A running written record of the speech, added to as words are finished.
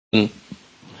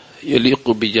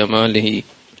يليق بجماله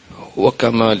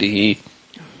وكماله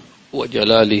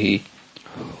وجلاله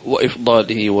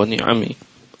وإفضاله ونعمه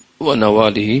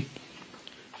ونواله،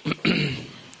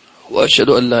 وأشهد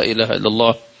أن لا إله إلا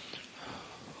الله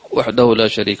وحده لا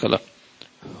شريك له،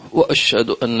 وأشهد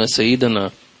أن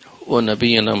سيدنا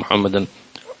ونبينا محمدا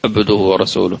عبده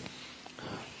ورسوله،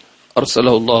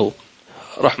 أرسله الله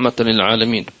رحمة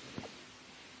للعالمين،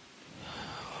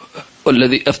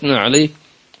 والذي أثنى عليه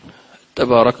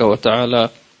تبارك وتعالى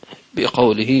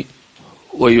بقوله: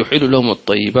 ويحل لهم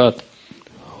الطيبات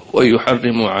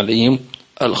ويحرم عليهم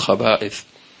الخبائث.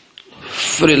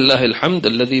 فلله الحمد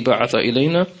الذي بعث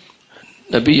إلينا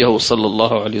نبيه صلى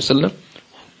الله عليه وسلم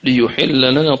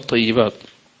ليحل لنا الطيبات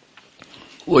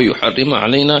ويحرم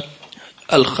علينا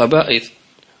الخبائث،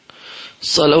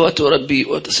 صلوات ربي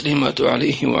وتسليمات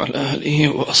عليه وعلى آله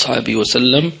وأصحابه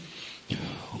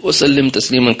وسلم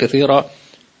تسليما كثيرا.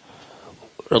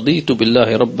 رضيت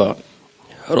بالله ربا،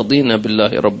 رضينا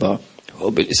بالله ربا،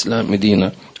 وبالإسلام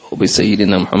دينا،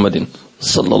 وبسيدنا محمد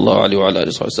صلى الله عليه وعلى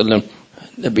آله وسلم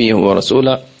نبيه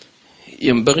ورسولا.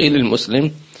 ينبغي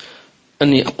للمسلم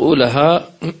أن يقولها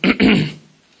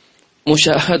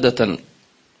مشاهدة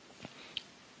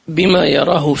بما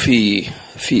يراه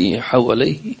في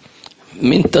حواليه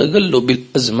من تقلب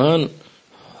الأزمان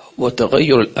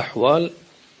وتغير الأحوال،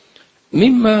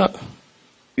 مما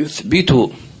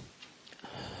يثبت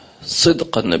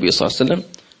صدق النبي صلى الله عليه وسلم،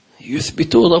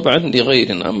 يثبت طبعا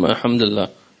لغيرنا، أما الحمد لله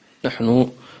نحن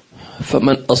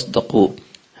فمن أصدق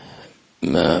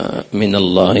ما من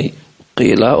الله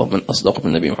قيل ومن أصدق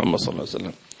من النبي محمد صلى الله عليه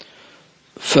وسلم.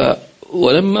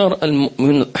 ولما رأى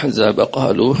المؤمنون الأحزاب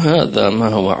قالوا: هذا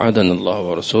ما وعدنا الله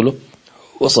ورسوله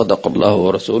وصدق الله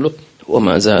ورسوله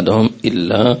وما زادهم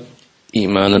إلا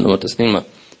إيمانا وتسليما.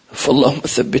 فاللهم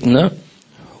ثبتنا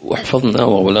واحفظنا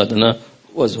وأولادنا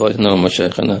وأزواجنا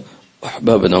ومشايخنا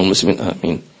وأحبابنا والمسلمين،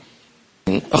 آمين.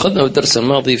 أخذنا الدرس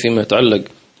الماضي فيما يتعلق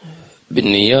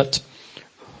بالنيات،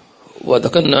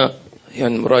 وذكرنا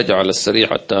يعني مراجعة على السريع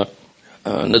حتى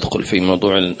ندخل في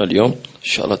موضوع اليوم إن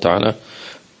شاء الله تعالى،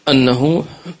 أنه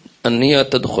النية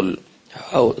تدخل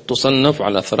أو تصنف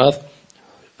على ثلاث: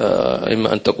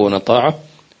 إما أن تكون طاعة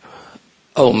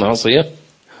أو معصية،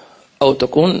 أو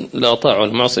تكون لا طاعة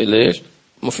والمعصية ليش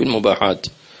في المباحات.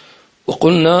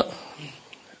 وقلنا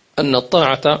أن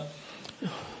الطاعة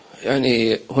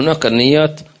يعني هناك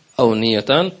النيات أو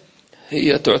نيتان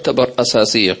هي تعتبر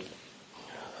أساسية،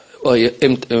 وهي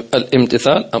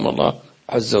الامتثال أمر الله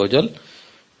عز وجل،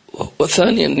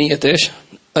 وثانيا النية إيش؟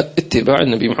 اتباع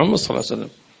النبي محمد صلى الله عليه وسلم.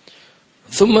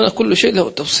 ثم كل شيء له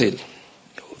تفصيل.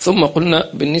 ثم قلنا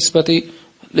بالنسبة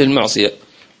للمعصية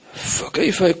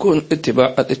فكيف يكون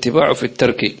الاتباع في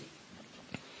الترك؟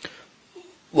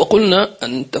 وقلنا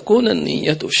أن تكون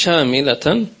النية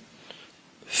شاملة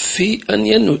في أن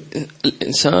ينوي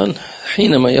الإنسان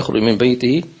حينما يخرج من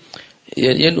بيته،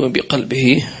 ينوي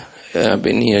بقلبه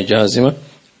بنية جازمة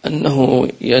أنه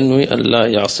ينوي أن لا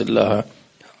يعصي الله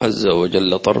عز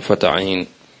وجل طرفة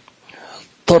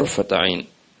عين.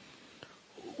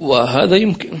 وهذا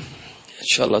يمكن إن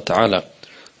شاء الله تعالى.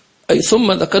 أي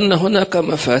ثم ذكرنا هناك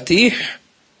مفاتيح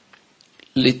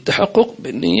للتحقق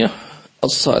بالنية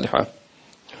الصالحة،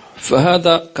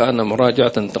 فهذا كان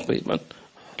مراجعة تقريبا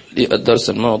للدرس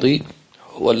الماضي.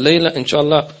 والليلة إن شاء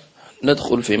الله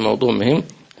ندخل في موضوع مهم،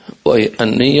 وهي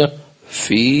النية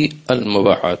في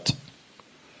المباحات.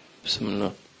 بسم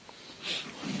الله.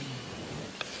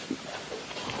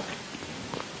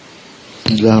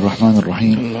 بسم الله الرحمن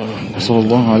الرحيم، وصلى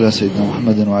الله على سيدنا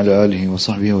محمد وعلى آله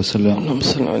وصحبه وسلم.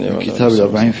 كتاب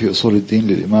الأربعين في أصول الدين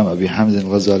للإمام أبي حامد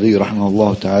الغزالي رحمه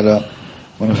الله تعالى،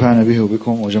 ونفعنا به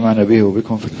وبكم وجمعنا به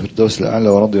وبكم في الفردوس الأعلى،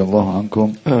 ورضي الله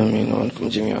عنكم. آمين وعنكم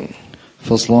جميعا.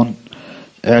 فصل: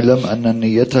 اعلم أن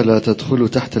النية لا تدخل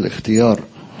تحت الاختيار.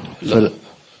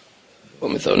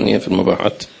 ومثال النية في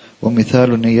المباحات،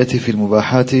 ومثال النية في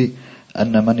المباحات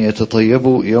أن من يتطيب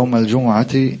يوم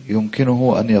الجمعة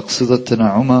يمكنه أن يقصد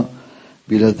التنعم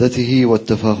بلذته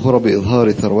والتفاخر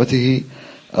بإظهار ثروته،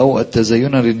 أو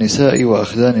التزين للنساء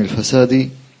وأخذان الفساد،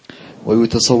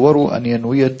 ويتصور أن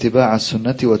ينوي اتباع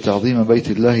السنة وتعظيم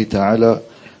بيت الله تعالى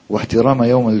واحترام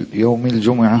يوم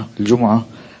الجمعة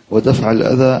ودفع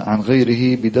الأذى عن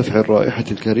غيره بدفع الرائحة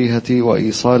الكريهة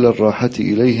وإيصال الراحة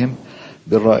إليهم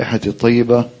بالرائحة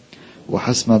الطيبة،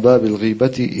 وحسم باب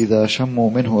الغيبة إذا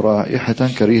شموا منه رائحة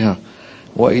كريهة.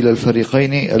 وإلى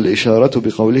الفريقين الإشارة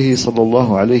بقوله صلى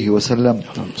الله عليه وسلم: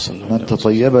 من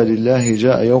تطيب لله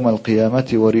جاء يوم القيامة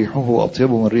وريحه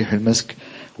أطيب من ريح المسك،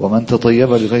 ومن تطيب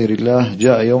لغير الله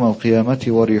جاء يوم القيامة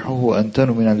وريحه أنتن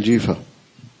من الجيفة.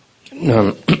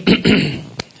 نعم.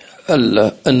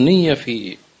 النية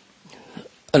في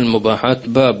المباحات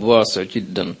باب واسع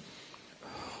جدا،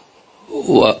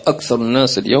 وأكثر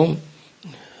الناس اليوم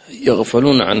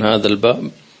يغفلون عن هذا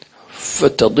الباب،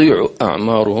 فتضيع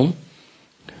أعمارهم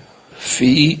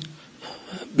في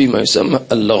بما يسمى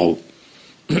اللغو.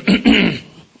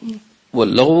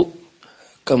 واللغو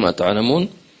كما تعلمون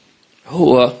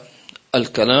هو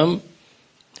الكلام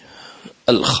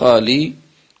الخالي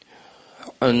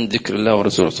عن ذكر الله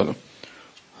ورسوله صلى الله عليه وسلم.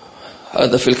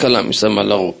 هذا في الكلام يسمى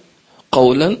لغو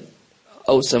قولا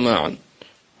أو سماعا.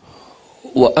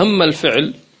 وأما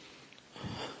الفعل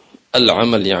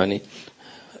العمل، يعني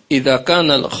إذا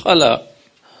كان الخلا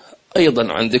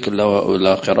أيضا عن ذكر الله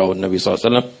والآخرة والنبي صلى الله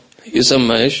عليه وسلم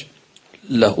يسمى إيش؟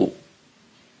 له.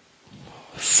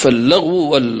 فاللغو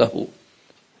واللهو،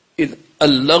 إذ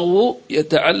اللغو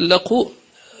يتعلق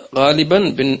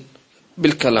غالبا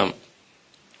بالكلام،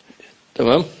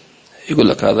 تمام؟ يقول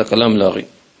لك هذا كلام لاغي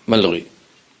ملغي،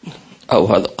 أو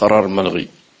هذا قرار ملغي،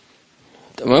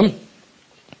 تمام؟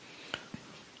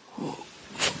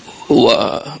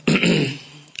 واللهو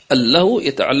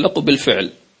يتعلق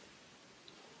بالفعل،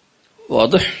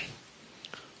 واضح؟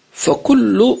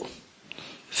 فكل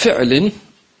فعل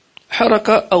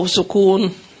حركة أو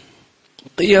سكون،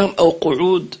 قيام أو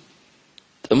قعود،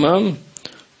 تمام،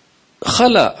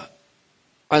 خلى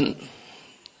عن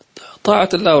طاعة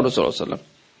الله ورسوله صلى الله عليه وسلم،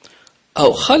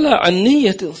 أو خلى عن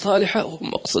نية صالحة، وهو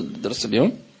مقصد الدرس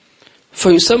اليوم،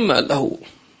 فيسمى له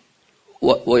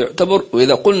ويعتبر.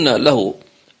 وإذا قلنا له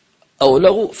أو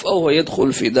لغو فهو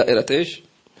يدخل في دائرة إيش؟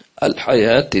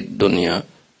 الحياة الدنيا.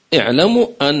 اعلموا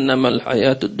أنما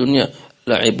الحياة الدنيا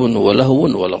لعب ولهو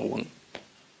ولغو،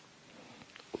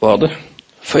 واضح؟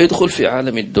 فيدخل في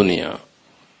عالم الدنيا.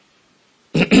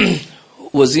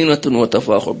 وزينة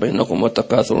وتفاخر بينكم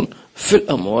وتكاثر في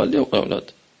الأموال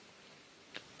والأولاد.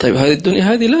 طيب هذه الدنيا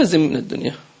هذه لازم من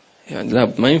الدنيا، يعني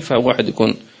لا، ما ينفع واحد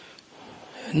يكون،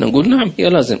 نقول نعم هي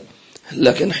لازم،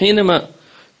 لكن حينما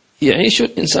يعيش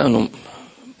الإنسان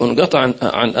منقطعا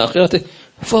عن آخرته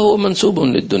فهو منسوب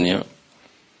للدنيا،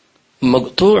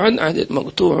 مقطوع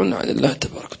عن الله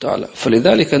تبارك وتعالى.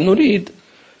 فلذلك نريد،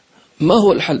 ما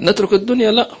هو الحل؟ نترك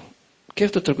الدنيا؟ لا.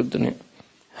 كيف تترك الدنيا؟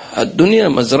 الدنيا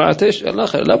مزرعة إيش؟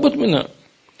 الآخرة، لابد منها.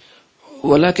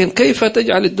 ولكن كيف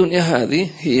تجعل الدنيا هذه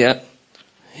هي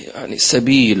يعني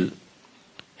سبيل،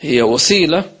 هي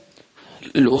وسيلة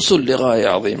للوصول لغاية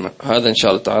عظيمة؟ هذا إن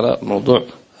شاء الله تعالى موضوع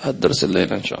الدرس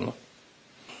الليلة إن شاء الله.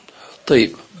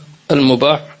 طيب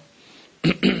المباح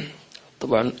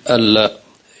طبعا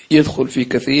يدخل في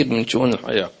كثير من شؤون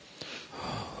الحياة،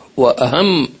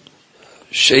 وأهم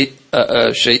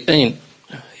شيئين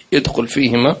يدخل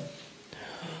فيهما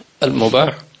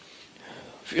المباح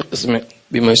في قسم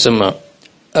بما يسمى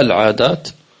العادات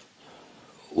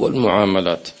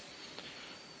والمعاملات.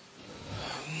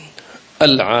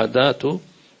 العادات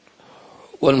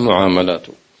والمعاملات،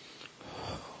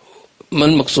 ما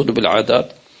المقصود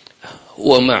بالعادات؟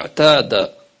 وما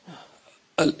اعتاد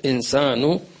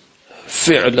الإنسان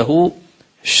فعله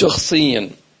شخصيا،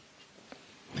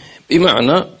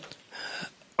 بمعنى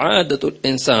عادة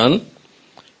الإنسان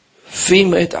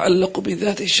فيما يتعلق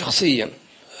بذاته شخصيا،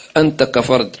 أنت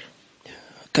كفرد،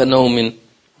 كنوم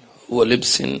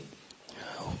ولبس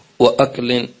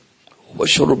وأكل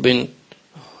وشرب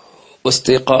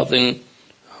واستيقاظ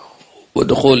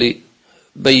ودخول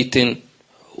بيت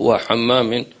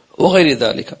وحمام وغير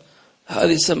ذلك،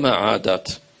 هذه تسمى عادات.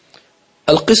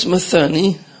 القسم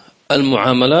الثاني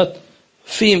المعاملات،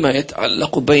 فيما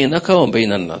يتعلق بينك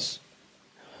وبين الناس،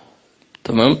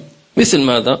 تمام؟ مثل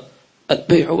ماذا؟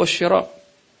 البيع والشراء،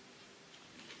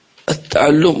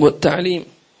 التعلم والتعليم،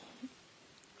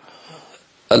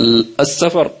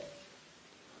 السفر،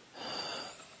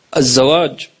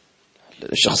 الزواج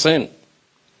للشخصين،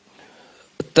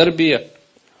 التربية،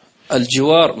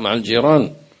 الجوار مع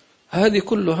الجيران، هذه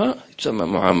كلها تسمى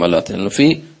معاملات، لأنه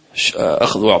في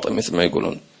أخذ وعطاء مثل ما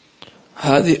يقولون.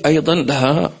 هذه أيضا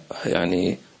لها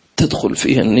يعني تدخل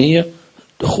فيها النية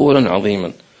دخولا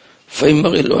عظيما.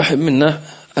 فينبغي الواحد منا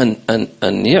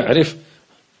أن يعرف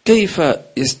كيف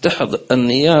يستحضر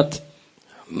النيات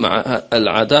مع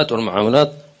العادات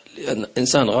والمعاملات، لأن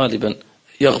الإنسان غالبا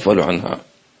يغفل عنها.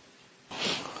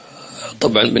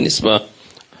 طبعا بالنسبة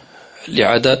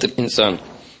لعادات الإنسان،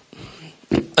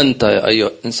 أنت يا أيها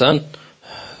الإنسان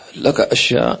لك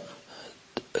أشياء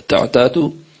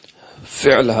تعتاد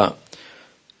فعلها،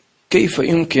 كيف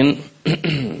يمكن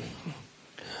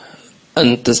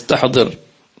أن تستحضر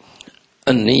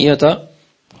النية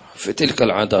في تلك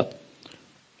العادات؟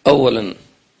 أولا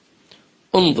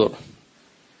انظر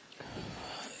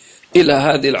إلى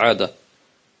هذه العادة،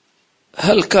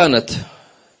 هل كانت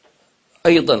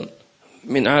أيضا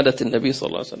من عادة النبي صلى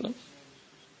الله عليه وسلم؟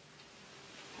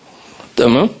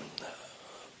 تمام.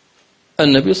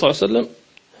 النبي صلى الله عليه وسلم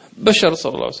بشر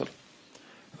صلى الله عليه وسلم،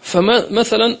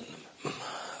 فمثلا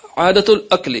عادة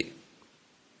الأكل،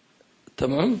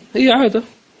 تمام، هي عادة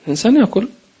الإنسان يأكل.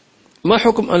 ما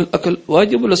حكم الأكل؟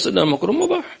 واجب ولا سنة، مكروه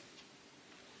مباح؟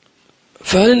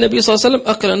 فهل النبي صلى الله عليه وسلم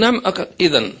أكل؟ نعم أكل.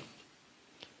 إذن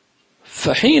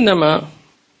فحينما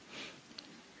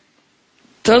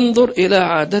تنظر إلى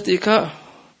عادتك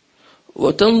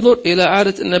وتنظر إلى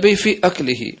عادة النبي في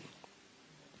أكله،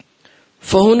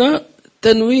 فهنا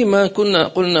تنوي ما كنا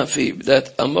قلنا في بداية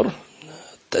الأمر،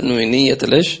 تنوينية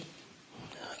ليش؟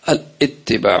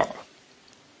 الاتباع.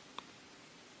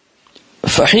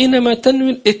 فحينما تنوي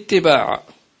الاتباع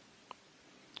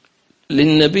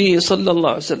للنبي صلى الله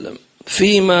عليه وسلم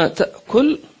فيما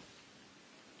تأكل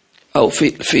أو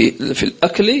في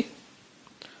الأكل،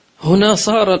 هنا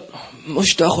صار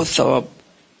مش تأخذ ثواب،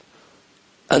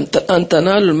 أن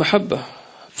تنالوا المحبة،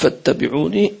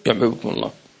 فاتبعوني يحببكم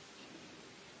الله.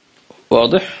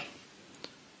 واضح؟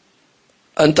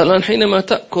 أنت الآن حينما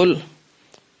تأكل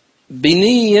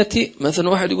بنية، مثلا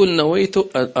واحد يقول نويت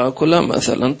أكل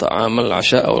مثلا طعام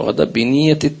العشاء أو الغداء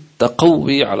بنية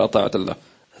التقوي على طاعة الله،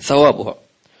 ثوابها.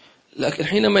 لكن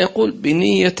حينما يقول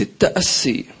بنية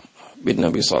التأسي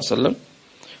بالنبي صلى الله عليه وسلم،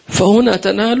 فهنا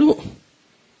تنال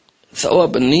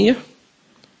ثواب النية،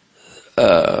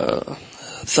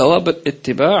 ثواب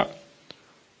الاتباع،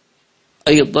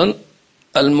 أيضا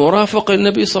المرافقة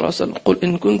للنبي صلى الله عليه وسلم. قل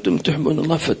إن كنتم تحبون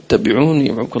الله فاتبعوني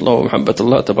يحببكم الله، ومحبة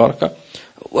الله تبارك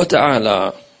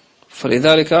وتعالى.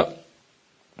 فلذلك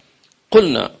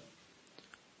قلنا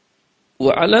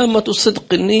وعلامة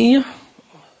صدق النية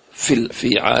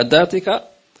في عاداتك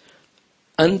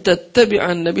أن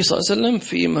تتبع النبي صلى الله عليه وسلم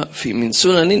في من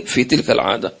سنن في تلك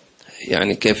العادة.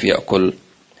 يعني كيف يأكل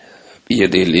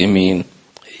بيده اليمين،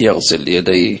 يغسل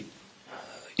يديه،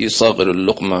 يصغر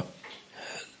اللقمة،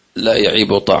 لا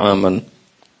يعيب طعاما،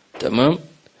 تمام،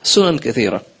 سنن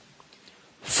كثيرة.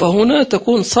 فهنا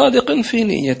تكون صادقا في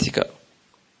نيتك.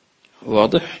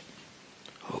 واضح؟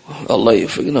 الله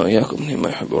يوفقنا وإياكم لما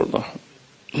يحب الله.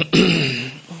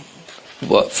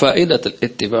 وفائدة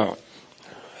الاتباع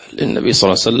للنبي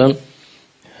صلى الله عليه وسلم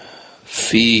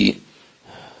في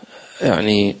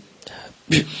يعني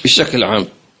بشكل عام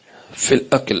في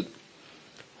الأكل.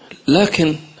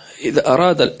 لكن إذا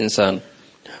أراد الإنسان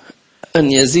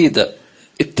أن يزيد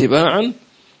اتباعا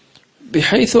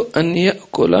بحيث أن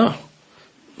يأكل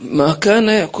ما كان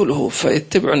يأكله،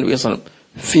 فيتبع النبي صلى الله عليه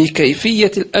وسلم في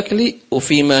كيفية الأكل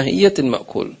وفي ماهية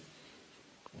المأكول.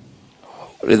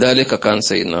 لذلك كان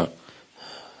سيدنا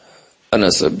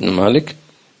أنس بن مالك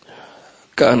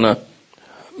كان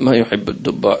ما يحب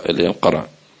الدباء اللي ينقرع،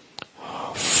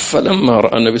 فلما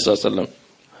رأى النبي صلى الله عليه وسلم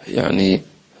يعني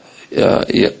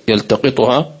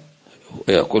يلتقطها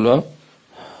ويأكلها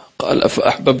قال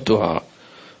فأحببتها،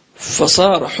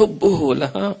 فصار حبه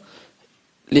لها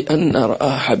لأن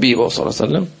رأى حبيبه صلى الله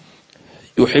عليه وسلم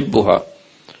يحبها.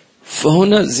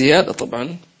 فهنا زيادة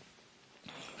طبعا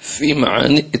في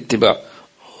معاني الاتباع،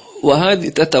 وهذه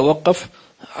تتوقف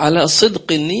على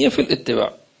صدق النية في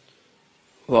الاتباع.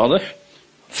 واضح؟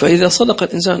 فإذا صدق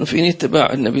الإنسان في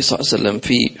اتباع النبي صلى الله عليه وسلم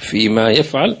فيما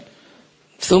يفعل،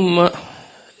 ثم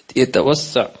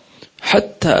يتوسع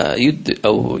حتى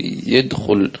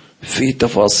يدخل في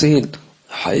تفاصيل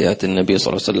حياة النبي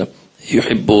صلى الله عليه وسلم.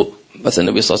 يحب مثلا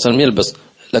النبي صلى الله عليه وسلم يلبس،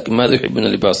 لكن ماذا يحب من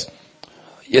اللباس؟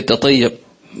 يتطيب،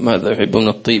 ماذا يحب من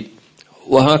الطيب؟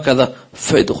 وهكذا،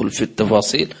 فيدخل في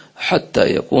التفاصيل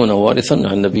حتى يكون وارثا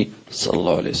عن النبي صلى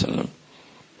الله عليه وسلم.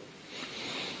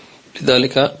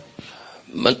 لذلك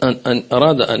من أن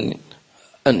أراد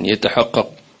أن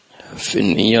يتحقق في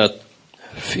النيات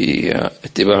في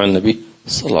اتباع النبي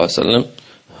صلى الله عليه وسلم،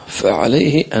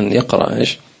 فعليه أن يقرأ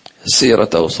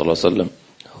سيرته صلى الله عليه وسلم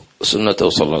وسنته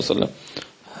صلى الله عليه وسلم،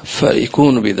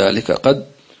 فيكون بذلك قد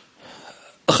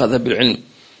أخذ بالعلم.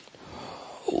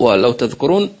 ولو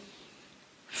تذكرون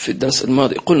في الدرس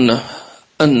الماضي قلنا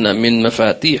أن من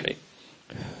مفاتيح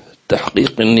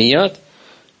تحقيق النيات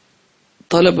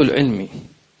طلب العلم.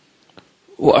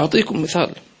 وأعطيكم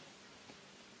مثال،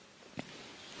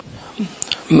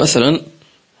 مثلا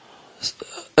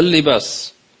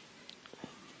اللباس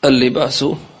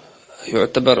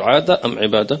يعتبر عادة أم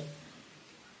عبادة؟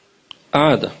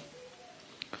 عادة.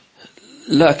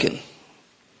 لكن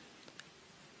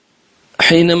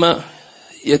حينما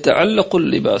يتعلق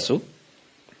اللباس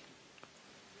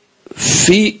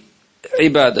في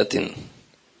عبادة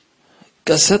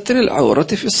كستر العورة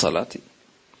في الصلاة،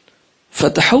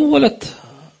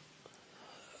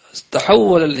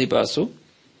 تحول اللباس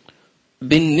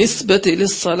بالنسبة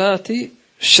للصلاة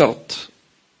شرط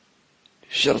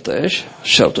إيش؟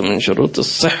 شرط من شروط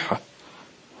الصحة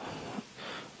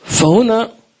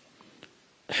فهنا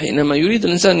حينما يريد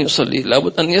الإنسان يصلي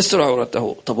لابد أن يستر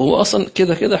عورته. طب هو أصلا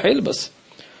كده كده حيلبس،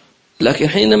 لكن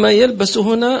حينما يلبس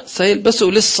هنا سيلبسه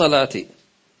للصلاة،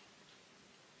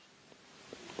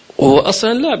 وهو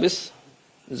أصلا لابس.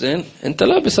 زين، أنت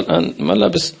لابس الآن، ما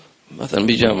لابس مثلا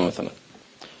بيجامة مثلا،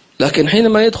 لكن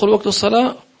حينما يدخل وقت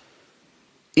الصلاة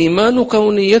إيمانك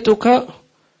ونيتك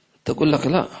تقول لك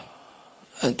لا،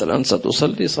 أنت الآن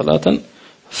ستصلي صلاة،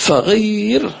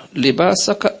 فغير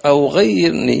لباسك أو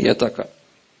غير نيتك،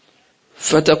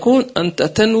 فتكون أنت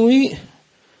تنوي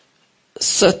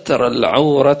ستر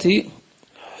العورة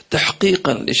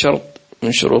تحقيقا لشرط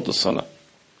من شروط الصلاة.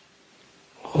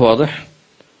 واضح؟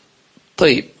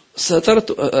 طيب،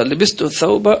 لبست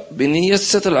الثوب بنية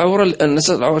ستر العورة، لأن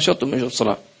ستر العورة شرط من شروط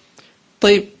الصلاة.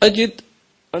 طيب، أجد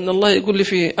أن الله يقول لي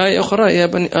في آية أخرى: يا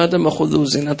بني آدم خذوا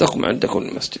زينتكم عند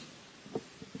كل مسجد،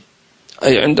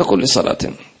 أي عند كل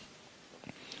صلاة.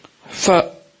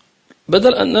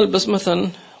 فبدل أن نلبس مثلا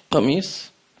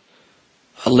قميص،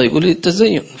 الله يقول لي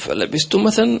التزين، فلبست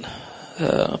مثلا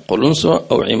قلنسوة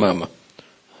أو عمامة،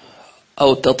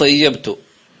 أو تطيبت،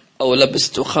 أو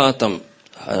لبست خاتم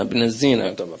من الزينة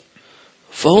يعتبر.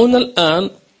 فهنا الآن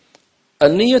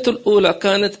النية الأولى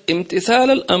كانت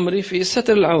امتثال الأمر في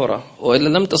ستر العورة،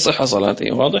 وإلا لم تصح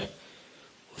صلاتي. واضح؟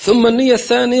 ثم النية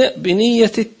الثانية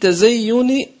بنية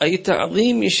التزين، أي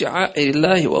تعظيم شعائر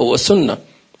الله، وهو سنة.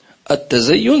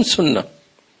 التزين سنة،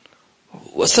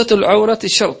 وستر العورة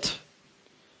شرط.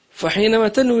 فحينما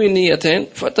تنوي نيتين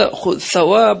فتأخذ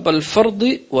ثواب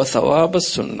الفرض وثواب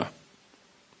السنة.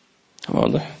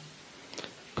 واضح؟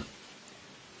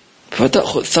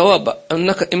 فتأخذ ثواب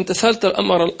أنك امتثلت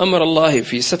أمر الله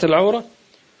في ستر العورة،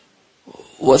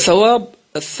 وثواب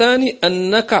الثاني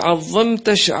أنك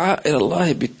عظمت شعائر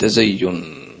الله بالتزين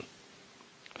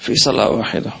في صلاة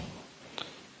واحدة.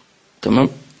 تمام؟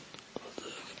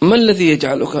 ما الذي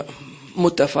يجعلك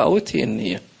متفاوت؟ هي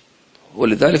النية.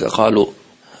 ولذلك قالوا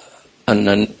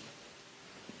أن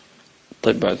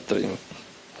طيب بعد الترجمة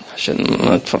عشان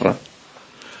ما نتفرع،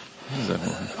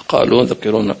 قالوا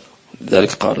ذكرونا،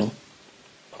 لذلك قالوا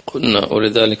قلنا،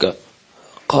 ولذلك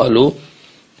قالوا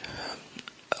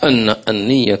أن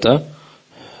النية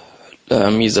لها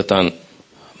ميزة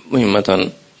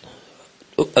مهمة.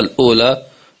 الأولى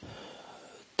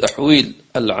تحويل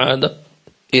العادة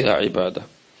إلى عبادة،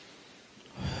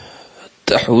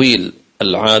 تحويل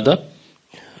العادة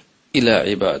إلى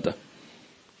عبادة.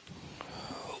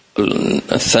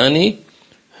 الثاني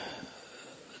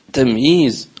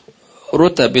تمييز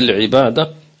رتب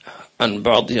العبادة عن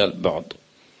بعضها البعض.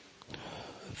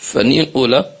 فالنية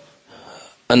الأولى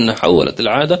أن حولت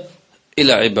العادة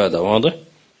إلى عبادة. واضح؟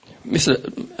 مثل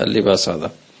اللباس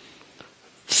هذا.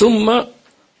 ثم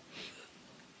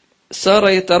صار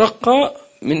يترقى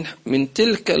من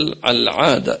تلك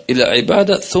العادة إلى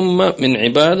عبادة، ثم من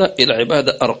عبادة إلى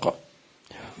عبادة أرقى،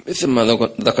 مثل ما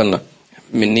ذكرنا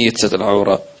من نية ستر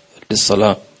العورة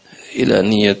للصلاة إلى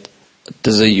نية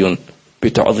التزين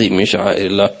بتعظيم شعائر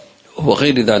الله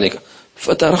وغير ذلك.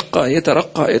 فترقى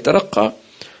يترقى يترقى،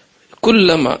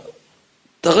 كلما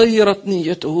تغيرت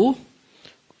نيته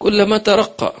كلما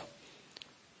ترقى،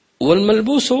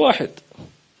 والملبوس واحد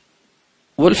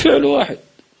والفعل واحد.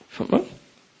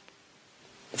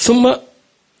 ثم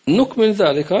نكمل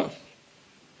ذلك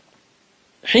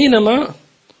حينما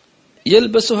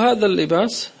يلبس هذا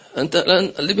اللباس. أنت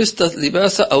الآن لبست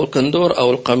اللباس أو الكندور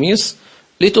أو القميص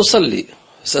لتصلي،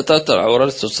 سترت العورة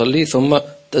لتصلي، ثم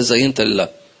تزينت لله.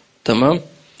 تمام؟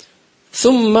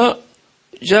 ثم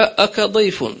جاءك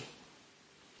ضيف،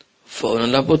 فهنا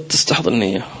لابد تستحضر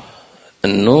النية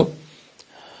أنه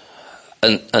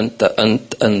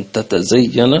أن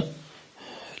تتزين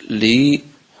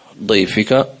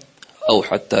لضيفك أو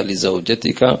حتى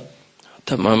لزوجتك.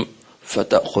 تمام؟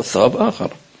 فتأخذ ثواب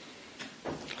آخر،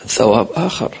 ثواب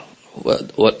آخر.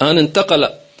 والآن انتقل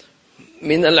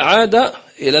من العادة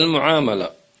إلى المعاملة.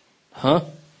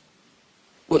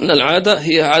 وأن العادة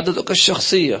هي عادتك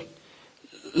الشخصية،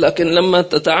 لكن لما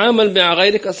تتعامل مع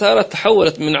غيرك صارت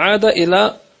تحولت من عادة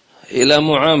إلى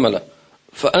معاملة.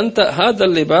 فأنت هذا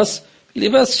اللباس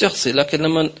لباس شخصي، لكن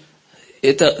لما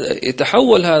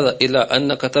يتحول هذا إلى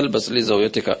أنك تلبس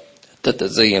لزوجتك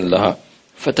تتزين لها،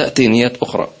 فتأتي نيات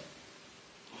أخرى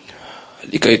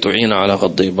لكي تعين على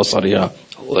غض بصرها،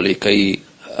 ولكي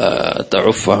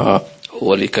تعفها،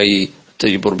 ولكي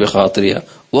تجبر بخاطرها،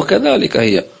 وكذلك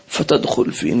هي،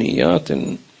 فتدخل في نيات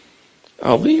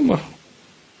عظيمة.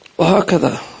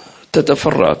 وهكذا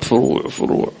تتفرعت فروع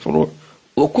فروع فروع،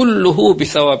 وكله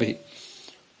بثوابه.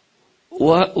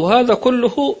 وهذا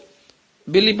كله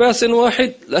بلباس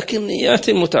واحد لكن نيات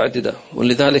متعددة،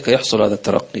 ولذلك يحصل هذا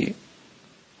الترقي.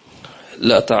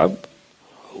 لا تعب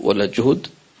ولا جهد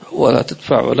ولا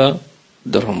تدفع ولا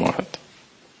درهم واحد.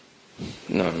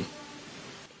 نعم.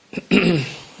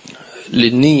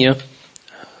 للنية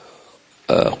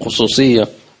خصوصية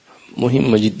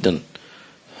مهمة جدا.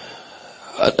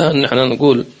 الآن نحن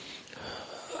نقول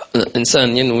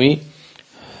الإنسان ينوي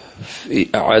في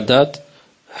عادات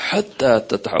حتى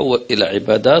تتحول إلى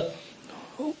عبادات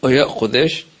ويأخذ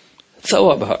إيش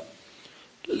ثوابها،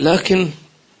 لكن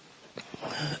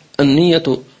النية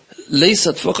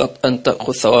ليست فقط أن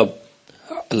تأخذ ثواب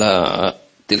على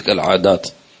تلك العادات،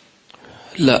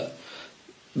 لا،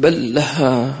 بل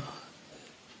لها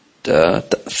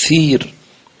تأثير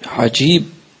عجيب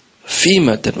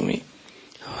فيما تنوي.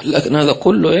 لكن هذا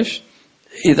كله إيش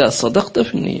إذا صدقت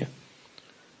في النية.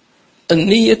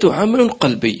 النية عمل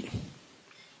قلبي،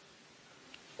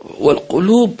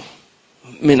 والقلوب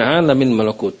من عالم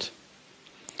الملكوت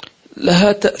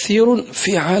لها تأثير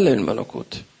في عالم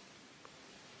الملكوت،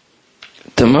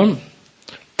 تمام،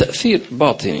 تأثير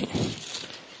باطني.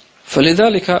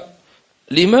 فلذلك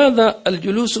لماذا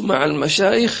الجلوس مع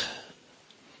المشايخ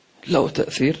له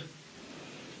تأثير؟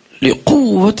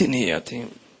 لقوة نياتهم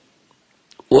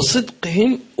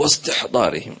وصدقهم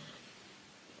واستحضارهم،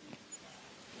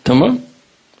 تمام،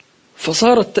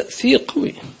 فصار التأثير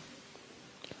قوي.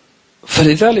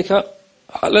 فلذلك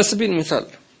على سبيل المثال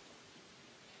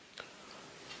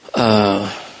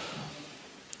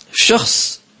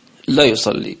شخص لا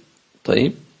يصلي،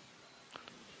 طيب،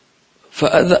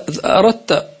 فإذا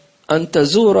أردت أن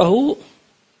تزوره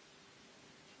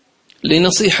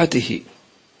لنصيحته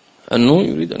أنه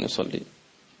يريد أن يصلي،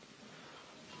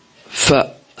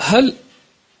 فهل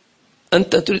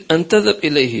أنت تريد أن تذهب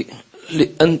إليه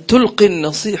لأن تلقي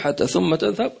النصيحة ثم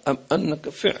تذهب، أم أنك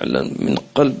فعلا من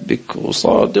قلبك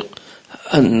وصادق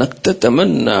أنك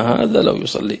تتمنى هذا لو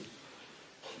يصلي؟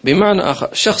 بمعنى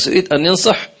آخر، شخص يريد أن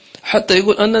ينصح حتى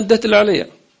يقول أنا اديت اللي علي،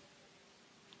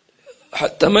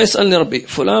 حتى ما يسألني ربي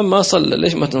فلان ما صلى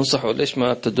ليش ما تنصحه، ليش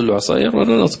ما تدل عصاير،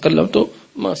 وأنا كلمته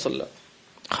ما صلى،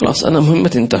 خلاص أنا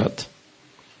مهمتي انتهت.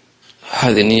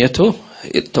 هذه نيته،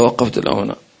 توقفت له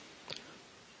هنا.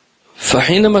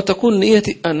 فحينما تكون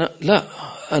نيتي أنا لا،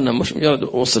 أنا مش مجرد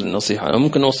أوصل النصيحة، أنا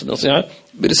ممكن أوصل النصيحة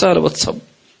برسالة واتساب،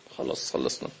 خلاص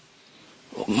خلصنا.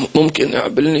 ممكن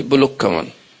يعملني بلوك كمان،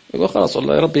 يقول خلاص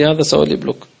والله يا ربي هذا سوى لي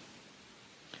بلوك.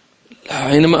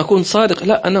 حينما أكون صادق،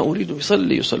 لا، أنا أريد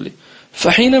يصلي.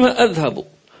 فحينما أذهب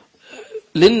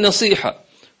للنصيحة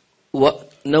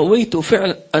ونويت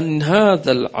فعلا أن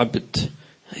هذا العبد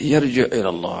يرجع إلى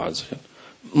الله عز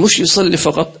وجل، مش يصلي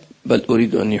فقط، بل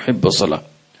أريد أن يحب الصلاة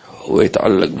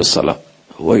ويتعلق بالصلاة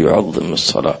ويعظم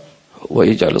الصلاة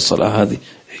ويجعل الصلاة هذه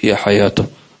هي حياته،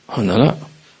 هنا لا،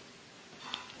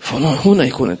 فهنا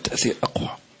يكون التأثير أقوى.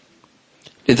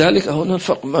 لذلك هنا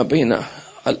الفرق ما بين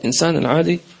الإنسان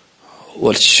العادي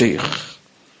والشيخ.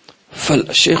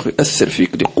 فالشيخ يؤثر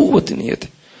فيك لقوة نيته،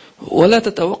 ولا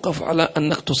تتوقف على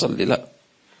أنك تصلي، لا.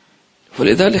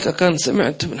 فلذلك كان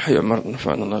سمعت من حي عمر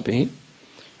نفعنا الله به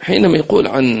حينما يقول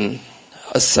عن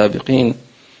السابقين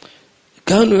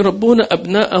كانوا يربون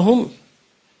أبناءهم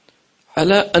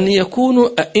على أن يكونوا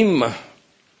أئمة،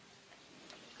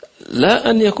 لا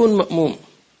أن يكون مأموم.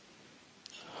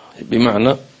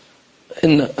 بمعنى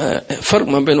إن فرق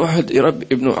ما بين واحد يربي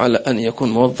ابنه على أن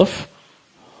يكون موظف،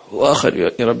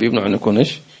 وآخر يربي ابنه أن يكون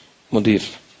إيش مدير،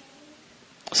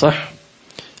 صح؟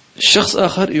 الشخص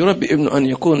آخر يربي ابنه أن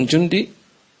يكون جندي،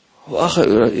 وآخر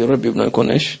يربي ابنه أن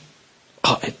يكون إيش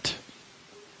قائد.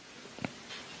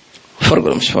 فرق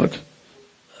ولا مش فرق؟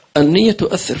 النية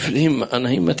تؤثر في الهمة،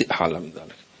 أنا همتي أعلى من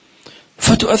ذلك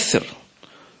فتؤثر.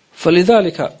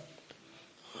 فلذلك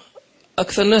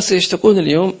أكثر الناس يشتكون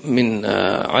اليوم من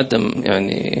عدم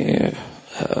يعني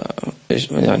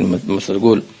مثل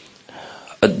يقول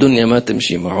الدنيا ما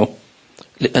تمشي معه،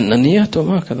 لأن نياته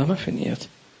ما كذا، ما في نيات.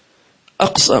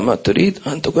 أقصى ما تريد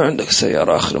أن تكون عندك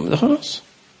سيارة آخر من خلاص،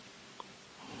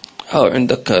 أو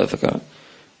عندك كذا.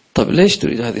 طب ليش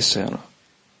تريد هذه السيارة؟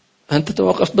 أنت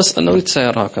توقفت بس أنا أريد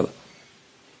سيارة هكذا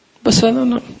بس،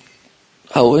 أنا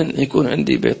أو إن يكون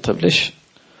عندي بيت. طب ليش؟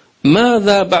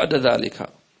 ماذا بعد ذلك؟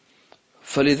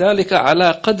 فلذلك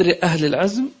على قدر أهل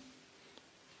العزم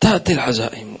تأتي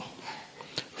العزائم.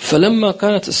 فلما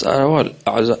كانت السعوال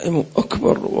عزائم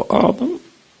أكبر وأعظم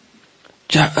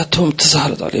جاءتهم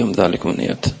تسهلت عليهم ذلك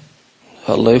النيات.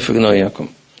 الله يوفقنا وإياكم.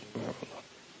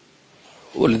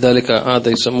 ولذلك هذا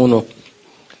يسمونه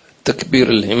تكبير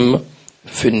الهمة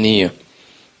في النية،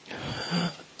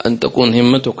 أن تكون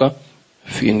همتك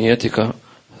في نيتك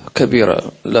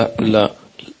كبيرة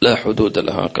لا حدود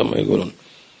لها كما يقولون،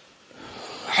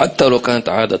 حتى لو كانت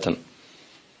عادة.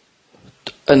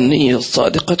 النية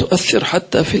الصادقة تؤثر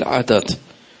حتى في العادات.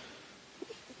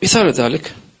 مثال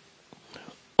ذلك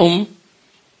أم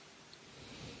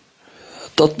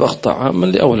تطبخ طعاما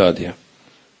لأولادها،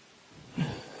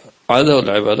 عادة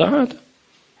ولا عبادة؟ عادة.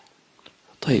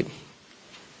 طيب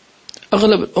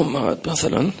أغلب الأمهات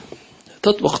مثلا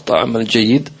تطبخ طعاما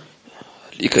جيد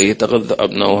لكي يتغذى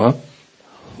أبنائها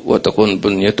وتكون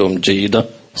بنيتهم جيدة،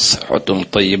 صحتهم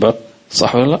طيبة،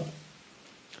 صح ولا لا؟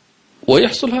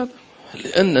 ويحصل هذا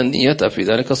لأن النية في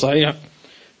ذلك صحيحة.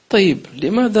 طيب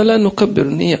لماذا لا نكبر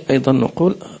النية أيضا،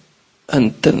 نقول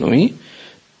أن تنوي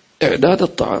إعداد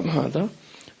الطعام هذا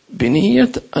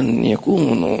بنية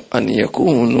أن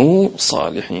يكونوا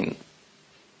صالحين.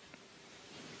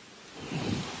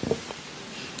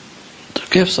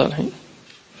 كيف صالحين؟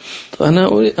 أنا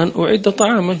أريد أن أعد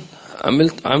طعاما،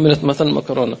 عملت مثلا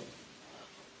مكرونة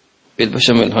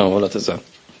بالبشاميل، ها ولا تزعل.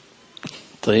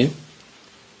 طيب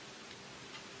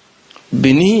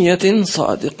بنية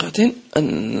صادقة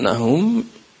أنهم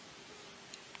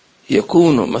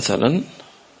يكونوا مثلا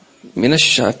من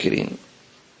الشاكرين.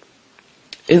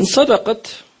 إن صدقت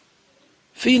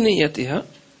في نيتها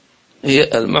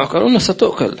هي المعكرونة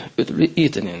ستؤكل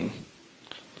يعني،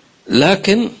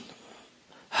 لكن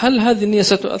هل هذه النية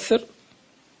ستؤثر؟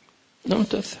 لا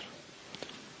تؤثر.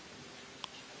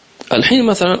 الحين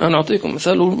مثلا أنا أعطيكم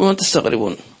مثال وما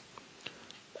تستغربون،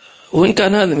 وإن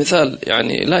كان هذا مثال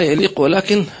يعني لا يليق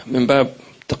ولكن من باب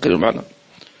تقرير المعنى.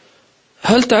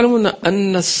 هل تعلمون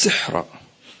أن السحر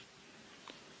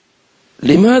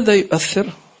لماذا يؤثر؟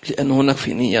 لأن هناك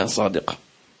في نية صادقة.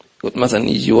 مثلا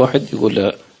يجي واحد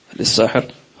يقول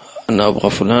للساحر أنا أبغى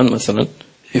فلان مثلا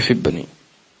يحبني،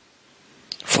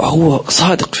 فهو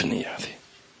صادق في النية هذه،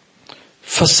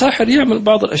 فالساحر يعمل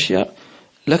بعض الأشياء،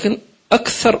 لكن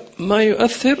أكثر ما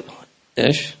يؤثر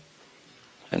إيش؟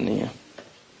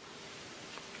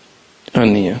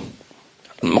 النية،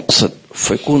 المقصد،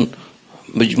 فيكون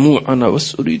مجموع أنا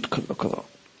بس أريد كذا كذا،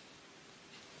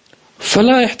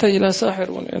 فلا يحتاج إلى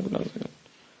ساحر والعياذ بالله،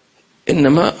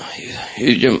 إنما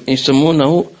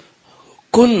يسمونه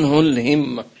كنه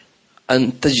الهمة،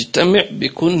 أن تجتمع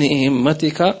بكنه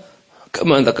همتك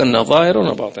كما ذكرنا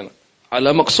ظاهرا وباطنا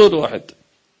على مقصود واحد،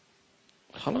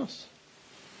 خلاص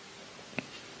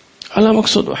على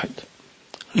مقصود واحد.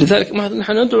 لذلك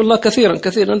نحن ندعو الله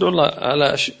كثيرا ندعو الله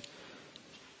على شيء.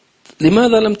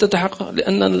 لماذا لم تتحقق؟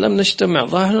 لأننا لم نجتمع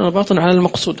ظاهرا وباطنا على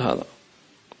المقصود هذا.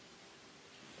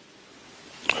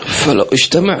 فلو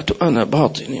اجتمعت أنا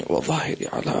باطني وظاهري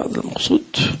على هذا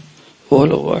المقصود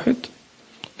ولو واحد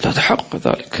لا تحقق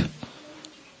ذلك.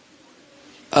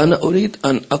 أنا أريد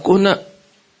أن أكون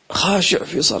خاشع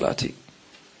في صلاتي،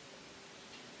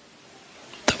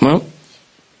 تمام؟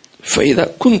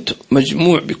 فإذا كنت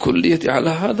مجموع بكليتي على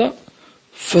هذا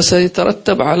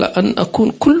فسيترتب على أن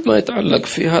أكون كل ما يتعلق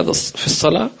في هذا في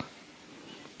الصلاة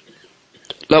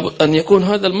لابد أن يكون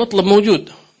هذا المطلب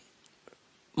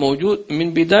موجود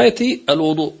من بداية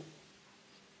الوضوء.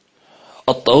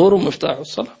 الطهور مفتاح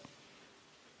الصلاة.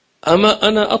 أما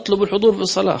أنا أطلب الحضور في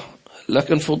الصلاة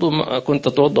لكن فضول ما كنت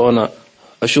أتوضأ وأنا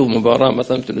أشوف مباراة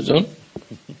مثلا في التلفزيون،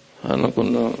 أنا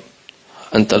أقول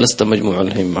أنت لست مجموع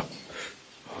الهمة،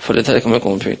 فلذلك ما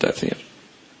يكون فيه تأثير.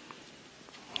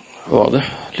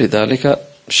 واضح؟ لذلك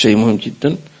شيء مهم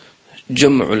جدا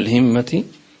جمع الهمة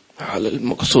على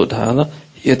المقصود هذا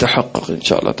يتحقق إن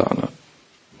شاء الله تعالى.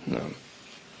 نعم.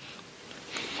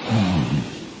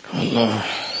 الله.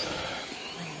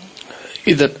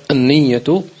 إذا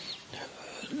النية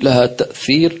لها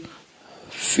تأثير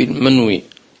في المنوي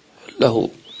له.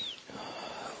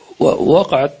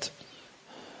 ووقعت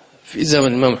في زمن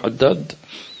الإمام حداد.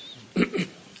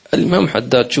 الإمام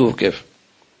حداد شوف كيف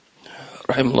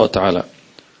رحمه الله تعالى،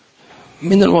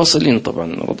 من الواصلين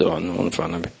طبعا رضي الله عنه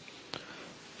ونفعنا به،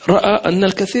 رأى أن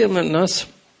الكثير من الناس،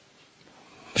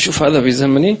 شوف هذا في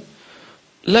زمني،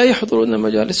 لا يحضرون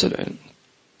مجالس العلم،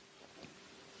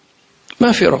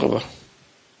 ما في رغبة.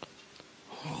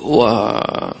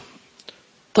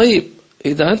 طيب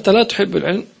إذا أنت لا تحب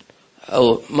العلم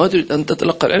أو ما تريد أن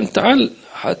تتلقى العلم، تعال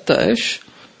حتى إيش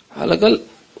على الأقل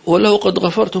ولو قد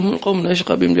غفرتم من قوم لا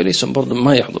يشقى بهم جليسهم، برضه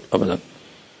ما يحضر أبدا.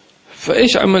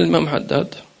 فإيش عمل الإمام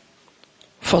حداد؟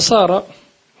 فصار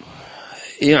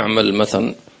يعمل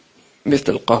مثلا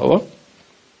مثل القهوة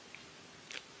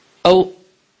أو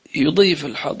يضيف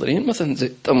الحاضرين مثلا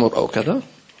زي تمر أو كذا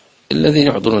الذين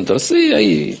يحضرون الدرس،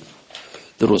 أي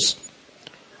دروس،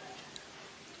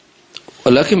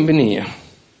 ولكن بنية.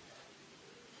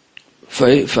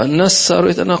 فالناس صاروا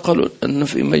يتناقلون أن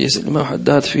في مجلس الإمام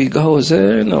حداد في قهوة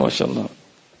زينة ما شاء الله،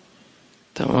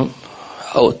 تمام،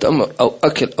 أو تمر أو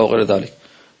أكل أو غير ذلك،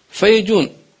 فيجون.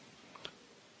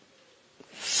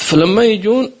 فلما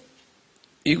يجون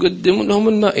يقدمون لهم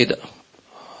المائدة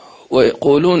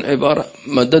ويقولون عبارة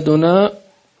مددنا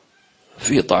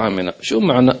في طعامنا. شو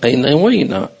معنى أين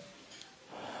نوينا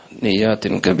نيات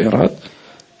كبيرات؟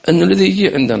 أن الذي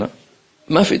يجي عندنا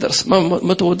ما في درس،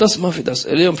 ما تبغى درس، ما في درس،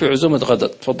 اليوم في عزومة غدا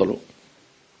تفضلوا،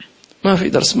 ما في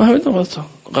درس، ما في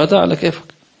غدا على كيفك.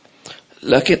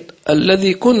 لكن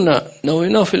الذي كنا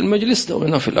نويناه في المجلس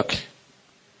نويناه في الأكل.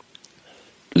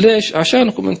 ليش؟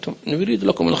 عشانكم أنتم، نريد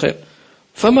لكم الخير.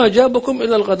 فما جابكم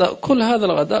إلى الغداء، كل هذا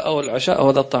الغداء أو العشاء أو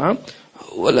هذا الطعام،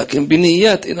 ولكن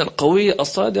بنياتنا القوية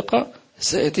الصادقة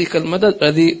سيأتيك المدد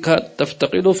الذي كان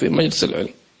تفتقده في مجلس العلم.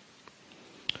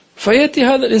 فيأتي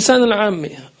هذا الإنسان العامي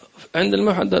عند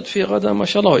المحدد في غدا ما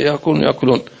شاء الله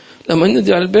يأكلون، لما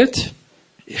ينزل على البيت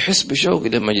يحس بشوق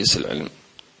إلى مجلس العلم.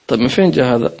 طيب من فين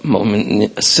جاء هذا؟ من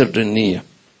السر النية.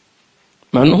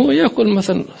 مع أنه هو يأكل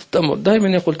مثلا تمر، دائما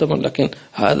يأكل تمر، لكن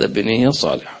هذا بنية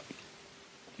صالحة.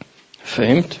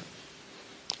 فهمت؟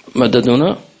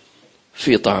 مددنا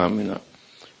في طعامنا.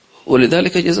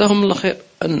 ولذلك جزاهم الله خير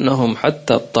أنهم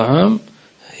حتى الطعام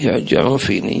يرجعون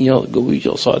في نية قوية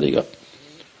وصادقة.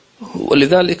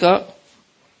 ولذلك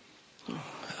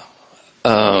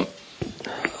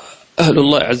أهل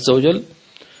الله عز وجل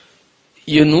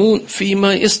ينون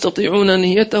فيما يستطيعون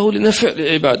نيته لنفع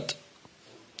العباد،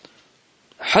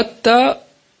 حتى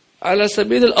على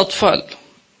سبيل الأطفال.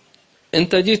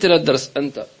 أنت جيت إلى الدرس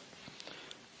أنت،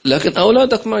 لكن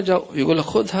أولادك ما جاءوا، يقول لك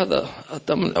خذ هذا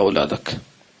من أولادك،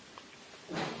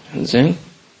 زين،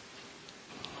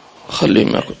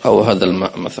 خليهم يأكل، أو هذا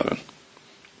الماء مثلا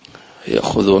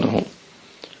يأخذونه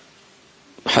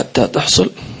حتى تحصل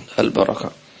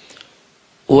البركة.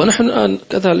 ونحن الآن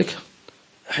كذلك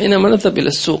حينما نذهب إلى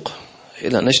السوق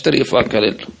إلى نشتري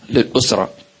فاكهة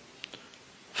للأسرة،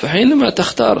 فحينما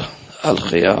تختار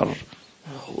الخيار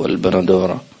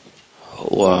والبندورة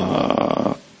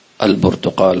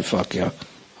والبرتقال فاكهة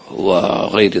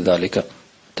وغير ذلك،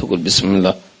 تقول بسم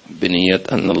الله بنية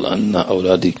أن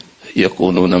أولادي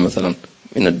يكونون مثلا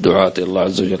من الدعاة إلى الله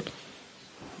عز وجل.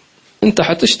 أنت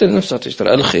حتشتري نفسها،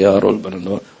 تشتري الخيار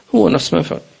والبندورة هو نفس ما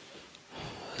يفعل،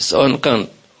 سواء كان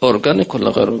أورجانيك ولا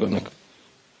غير أورجانيك،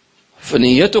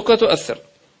 فنيتك تؤثر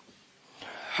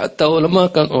حتى ولو ما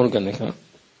كان أورجانيك،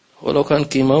 ولو كان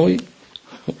كيماوي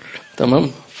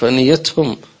تمام.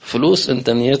 فنيتهم فلوس، أنت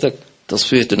نيتك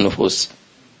تصفية النفوس.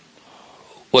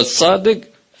 والصادق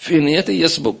في نيته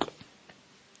يسبق،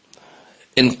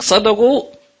 إن صدقوا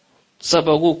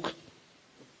سبقوك.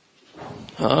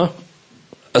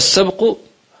 السبق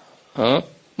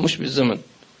مش بالزمن،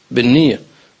 بالنية.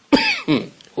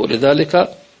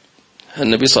 ولذلك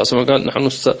النبي صلى الله عليه وسلم قال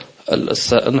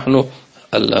نحن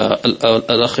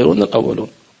الآخرون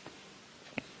الأولون،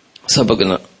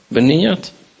 سبقنا بالنيات.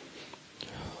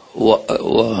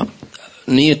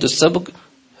 ونية السبق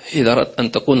إذا أردت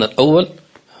أن تكون الأول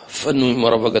فنوي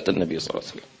مرافقة النبي صلى الله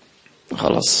عليه وسلم،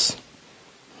 خلاص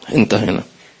انتهينا.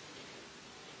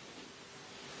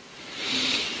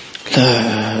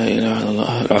 لا إله إلا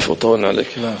الله. العفو، طولنا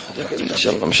عليك.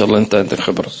 ما شاء الله أنت عندك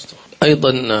خبرة.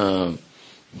 أيضا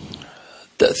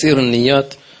تأثير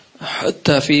النيات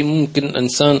حتى في ممكن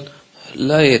إنسان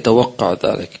لا يتوقع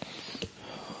ذلك.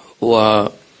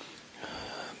 ومثال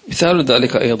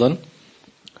ذلك أيضا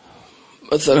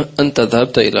مثلا أنت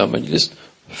ذهبت إلى مجلس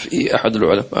في أحد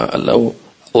العلماء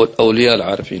أو الأولياء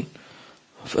العارفين،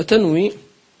 فتنوي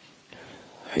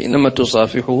حينما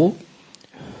تصافحه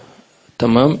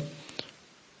تمام،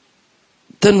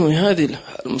 تنوي هذه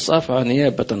المصافحة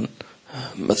نيابة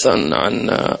مثلا عن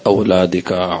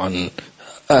أولادك، عن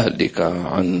أهلك،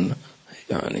 عن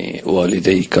يعني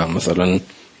والديك مثلا،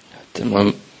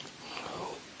 تمام.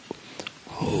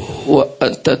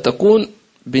 وأنت تكون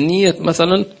بنية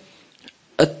مثلا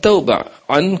التوبة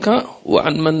عنك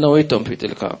وعن من نويتم في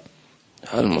تلك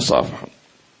المصافحة.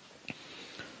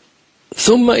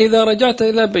 ثم إذا رجعت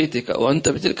إلى بيتك وأنت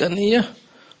بتلك النية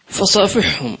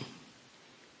فصافحهم،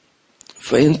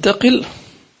 فينتقل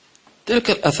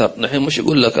تلك الأثر. نحن مش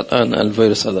يقول لك الآن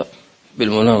الفيروس هذا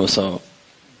بالملامسة،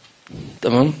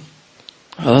 تمام،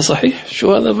 هذا صحيح.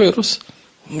 شو هذا فيروس؟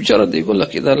 مجرد يقول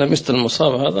لك إذا لمست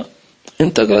المصاب هذا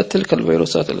انتقلت تلك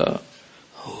الفيروسات إلى.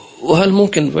 وهل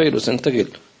ممكن فيروس ينتقل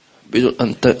بدون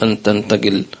أن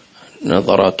تنتقل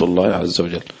نظرات الله عز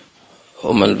وجل؟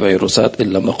 وما الفيروسات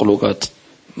إلا مخلوقات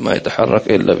ما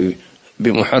يتحرك إلا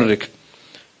بمحرك.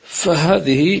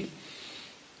 فهذه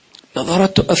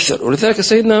نظرات تؤثر. ولذلك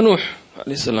سيدنا نوح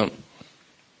عليه السلام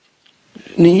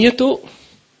نيته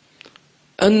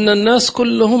أن الناس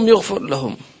كلهم يغفر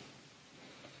لهم،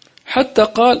 حتى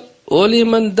قال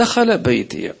ولمن دخل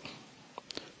بيتي.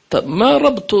 طب ما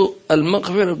ربط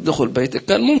المغفرة بدخول بيتك؟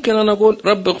 كان ممكن أن أقول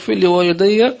رب اغفر لي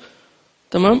والدي،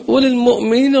 تمام،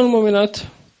 وللمؤمنين والمؤمنات،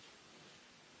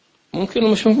 ممكن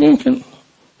ومش ممكن.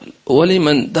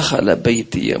 ولمن دخل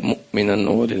بيتي مؤمنا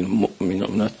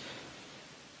وللمؤمنات.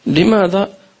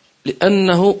 لماذا؟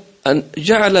 لأنه أن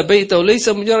جعل بيته ليس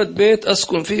مجرد بيت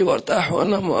أسكن فيه وارتاح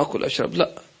وأنام وأكل أشرب،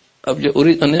 لا،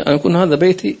 أريد أن يكون هذا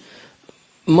بيتي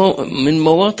من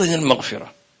مواطن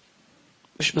المغفرة،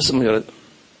 مش بس مجرد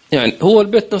يعني هو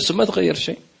البيت نفسه ما تغير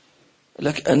شيء،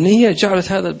 لكن النية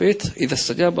جعلت هذا البيت إذا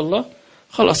استجاب الله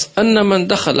خلاص أن من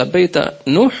دخل بيت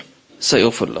نوح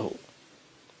سيغفر له.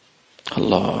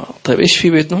 الله، طيب إيش في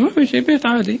بيت نوح؟ ما في شيء، بيت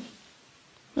عادي،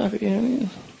 ما في يعني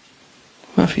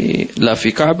ما في لا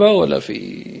في كعبة ولا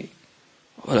في،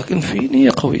 ولكن في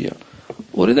نية قوية.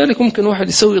 ولذلك ممكن واحد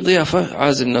يسوي ضيافة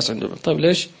عازم الناس عنده، طيب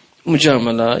ليش؟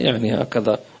 مجاملة يعني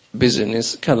هكذا،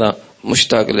 بيزنس كذا،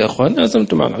 مشتاق لأخوان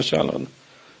عزمتم على العشاء على الغداء،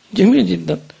 جميل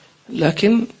جدا.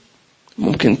 لكن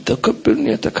ممكن تكبر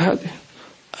نيتك هذه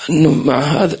أنه مع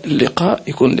هذا اللقاء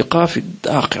يكون لقاء في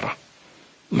الآخرة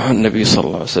مع النبي صلى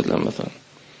الله عليه وسلم مثلا،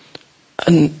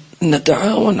 أن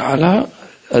نتعاون على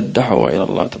الدعوة إلى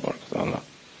الله تبارك وتعالى.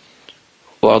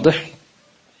 واضح؟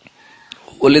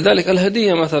 ولذلك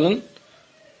الهدية مثلا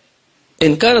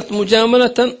إن كانت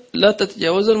مجاملة لا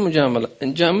تتجاوز المجاملة،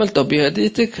 إن جاملته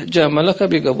بهديتك جاملك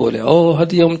بقبولها، أوه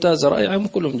هدية ممتازة رائعة،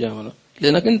 كله مجاملة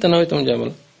لأنك أنت نويت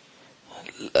مجاملة.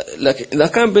 لكن إذا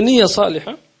كان بنية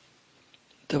صالحة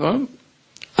تمام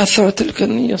أثرت تلك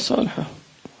النية الصالحة،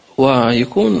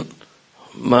 ويكون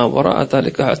ما وراء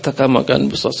ذلك حتى كما كان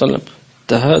النبي صلى الله عليه وسلم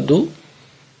تهادوا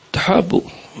تحابوا،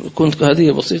 يكون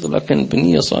هدية بسيطة لكن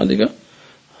بنية صادقة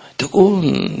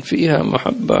تكون فيها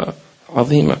محبة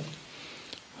عظيمة.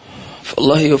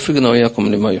 فالله يوفقنا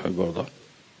وإياكم لما يحب ويرضى.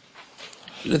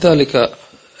 لذلك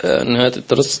نهاية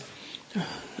الدرس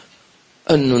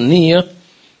أن النية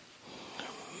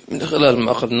من خلال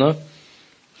ما أخذناه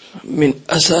من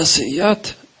أساسيات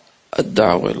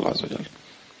الدعوة إلى الله عز وجل.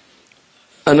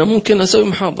 أنا ممكن أسوي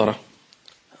محاضرة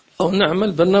أو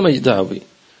نعمل برنامج دعوي،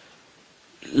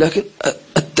 لكن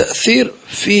التأثير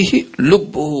فيه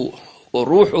لبه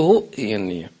وروحه هي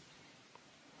النية.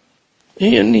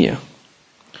 هي النية.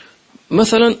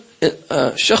 مثلا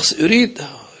شخص يريد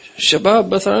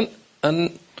شباب مثلا أن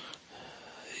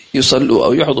يصلوا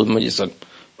أو يحضروا مجلسا،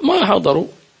 ما حضروا،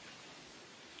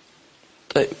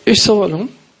 طيب إيش سوى لهم؟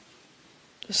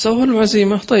 سوى لهم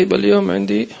عزيمة، طيب اليوم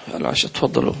عندي العشاء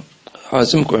تفضلوا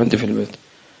عازمكم عندي في البيت.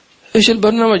 إيش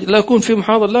البرنامج؟ لا يكون في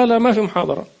محاضرة، لا ما في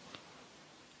محاضرة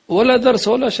ولا درس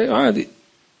ولا شيء، عادي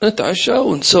نتعشى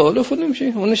ونسولف ونمشي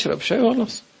ونشرب شيء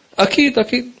وخلاص. أكيد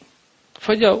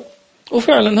فجاوا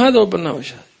وفعلا هذا هو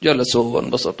البرنامج، جلسوا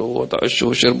وانبسطوا وتعشوا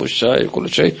وشربوا الشاي وكل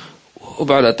شيء،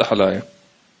 وبعدها تحلايا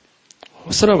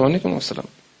والسلام عليكم والسلام.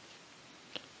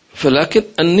 فلكن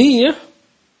النية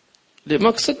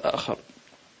لمقصد آخر.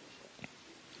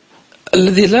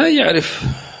 الذي لا يعرف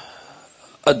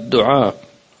الدعاء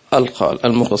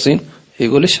المخلصين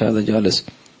يقول إيش هذا جالس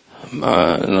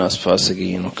مع ناس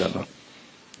فاسقين وكذا.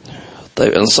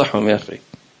 طيب انصحهم يا أخي،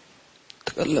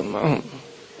 تكلم معهم.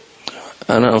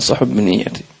 أنا أنصح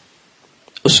بنيتي،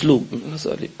 أسلوب من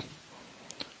الأساليب،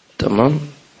 تمام.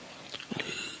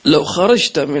 لو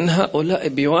خرجت من هؤلاء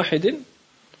بواحد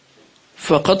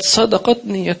فقد صدقت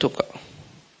نيتك،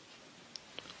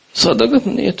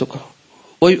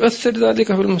 ويؤثر ذلك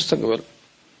في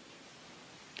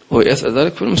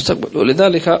المستقبل.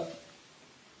 ولذلك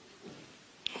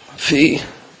في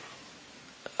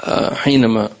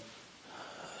حينما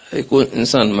يكون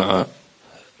إنسان مع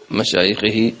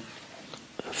مشايخه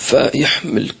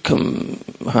فيحمل كم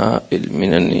هائل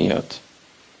من النيات،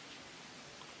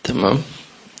 تمام،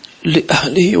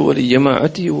 لأهله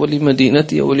ولجماعته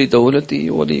ولمدينته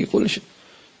ولدولته ولكل شيء.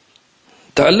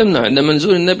 تعلمنا عندما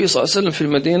نزول النبي صلى الله عليه وسلم في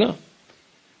المدينة،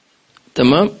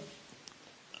 تمام،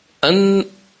 أن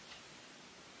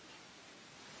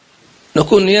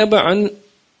نكون نيابة عن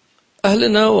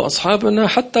أهلنا وأصحابنا،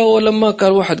 حتى ولما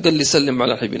كان واحد قال لي سلم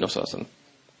على الحبيب صلى الله عليه وسلم،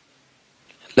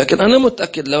 لكن أنا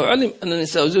متأكد لو علم أنني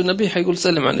سأزور النبي حيقول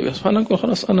سلم على النبي، سبحانه أقول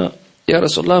خلاص أنا يا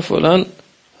رسول الله فلان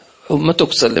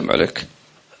أمتك سلم عليك،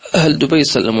 أهل دبي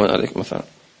يسلمون عليك مثلا،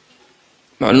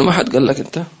 مع أنه ما حد قال لك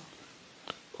أنت،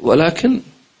 ولكن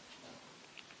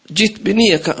جيت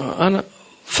بنية. أنا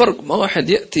فرق ما واحد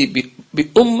يأتي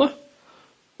بأمة،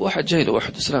 واحد جاي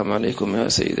لوحده السلام عليكم يا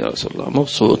سيدي يا رسول الله،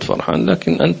 مبسوط فرحان،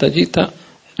 لكن أنت جيت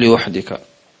لوحدك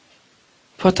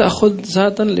فتأخذ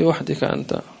زادا لوحدك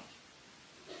أنت.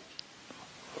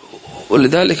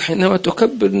 ولذلك حينما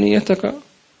تكبر نيتك،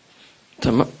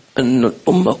 تمام، أن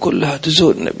الأمة كلها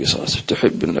تزور النبي صلى الله عليه وسلم،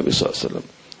 تحب النبي صلى الله عليه وسلم،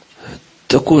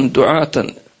 تكون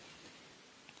دعاة،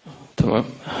 تمام،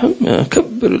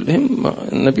 كبر الهمة.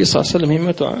 النبي صلى الله عليه وسلم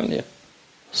همته عالية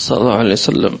صلى الله عليه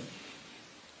وسلم.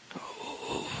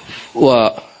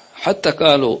 وحتى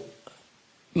قالوا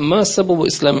ما سبب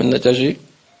إسلام النجاشي؟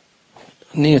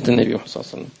 نية النبي صلى الله عليه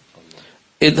وسلم.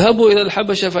 اذهبوا إلى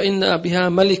الحبشة فإن بها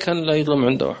ملكا لا يظلم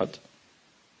عنده أحد.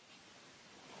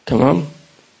 تمام.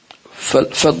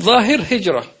 فالظاهر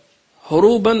هجرة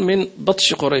هروبا من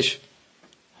بطش قريش،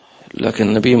 لكن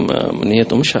النبي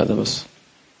نيته مش هذا بس،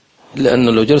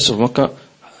 لأنه لو جلسوا في مكة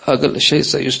أقل شيء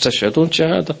سيستشهدون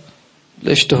شهادة.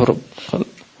 ليش تهرب؟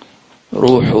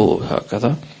 روحوا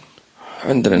هكذا.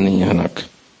 عندنا نية هناك.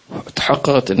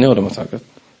 تحققت النية ولا ما تحققت؟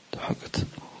 تحققت.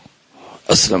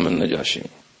 أسلم النجاشي.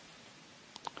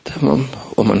 تمام.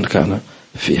 ومن كان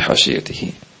في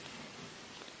حاشيته.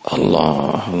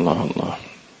 الله الله الله.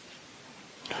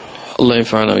 الله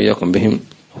ينفعنا وإياكم بهم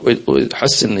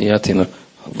ويحسن نياتنا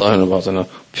ظاهرنا وباطنا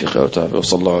في خير وتعافي.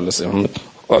 وصلى الله على سيدنا محمد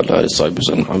وعلى آله وصحبه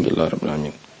وسلم. الحمد لله رب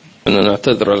العالمين. أنا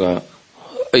نعتذر على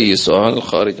أي سؤال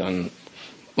خارج عن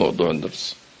موضوع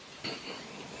الدرس.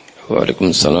 وعليكم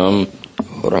السلام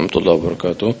ورحمة الله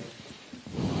وبركاته.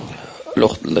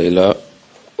 الأخت ليلى.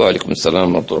 وعليكم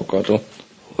السلام ورحمة الله وبركاته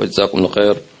وجزاكم الله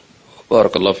خير.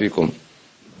 بارك الله فيكم.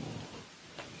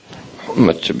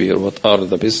 محمد شبير. What are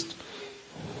the best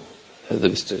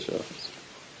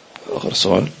آخر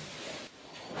سؤال.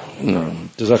 نعم.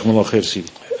 جزاكم الله خير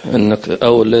سيدي. أنك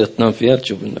أول ليلة تنام فيها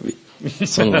تشوف النبي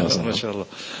صلى الله عليه وسلم. ما شاء الله.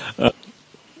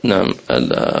 نعم.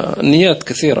 النيات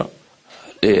كثيرة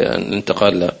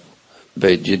للانتقال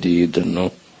لبيت جديد،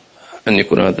 أنه أن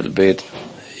يكون هذا البيت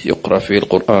يقرأ فيه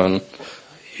القرآن،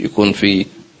 يكون فيه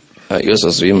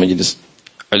يؤسس فيه مجلس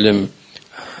علم،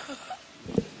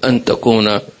 أن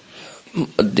تكون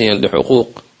الدين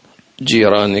لحقوق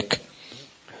جيرانك،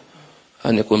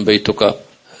 أن يكون بيتك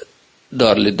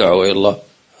دار للدعوة إلى الله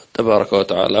تبارك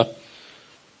وتعالى،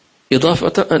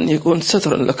 إضافة أن يكون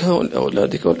سترا لك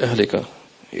ولأولادك ولأهلك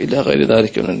إلى غير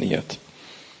ذلك من النيات.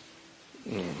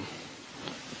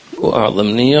 وأعظم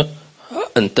نية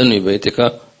أن تنوي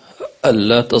بيتك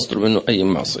ألا تصدر منه أي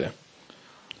معصية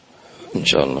إن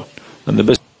شاء الله.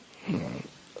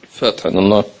 فاتحة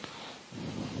الله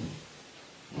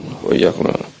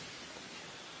وإياكم.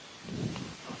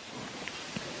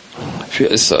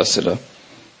 في أسئلة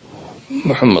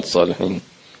محمد صالحين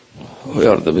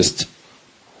ويارد بست.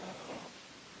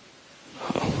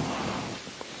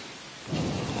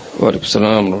 وعليكم السلام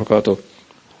ورحمة الله وبركاته.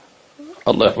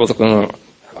 الله يحفظكم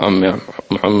عمي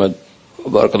محمد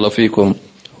وبارك الله فيكم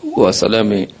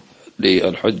وسلامي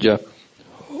للحجة،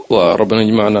 وربنا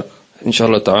يجمعنا إن شاء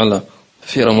الله تعالى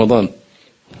في رمضان.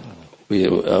 We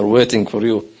are waiting for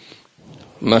you.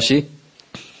 ماشي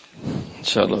إن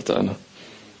شاء الله تعالى.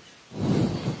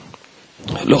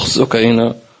 الأخت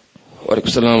سكينة. وعليكم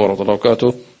السلام ورحمة الله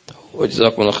وبركاته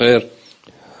وجزاكم الله خير.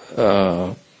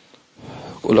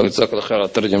 أقول لك جزاك الله خير على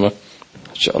الترجمة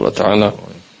إن شاء الله تعالى.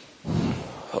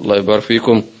 الله يبارك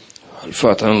فيكم.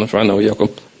 الفاتحة نفعنا وإياكم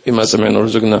بما سمعنا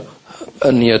ورزقنا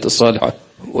النيات الصالحة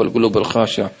والقلوب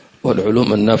الخاشعة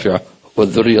والعلوم النافعة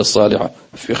والذرية الصالحة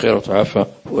في خير وتعافى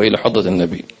وإلى حضرة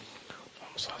النبي.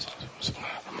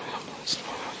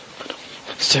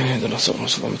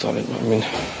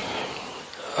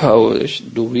 How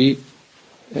do we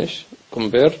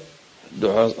compare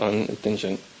دعاء and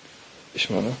attention؟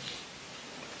 إيش معناه؟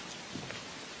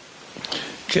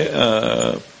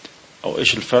 أو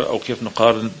إيش الفرق أو كيف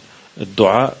نقارن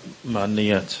الدعاء مع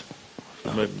النيات؟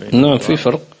 نعم في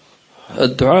فرق.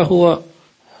 الدعاء هو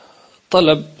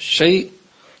طلب شيء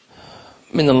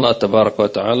من الله تبارك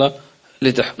وتعالى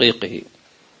لتحقيقه،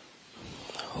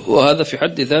 وهذا في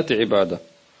حد ذاته عبادة.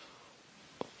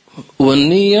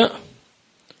 والنية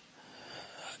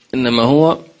إنما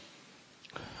هو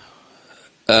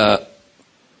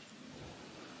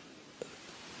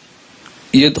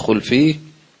يدخل فيه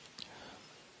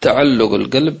تعلق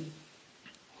القلب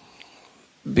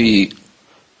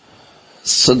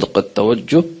بصدق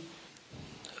التوجه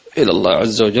إلى الله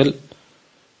عز وجل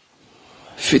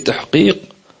في تحقيق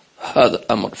هذا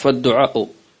الأمر. فالدعاء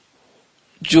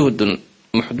جهد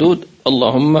محدود،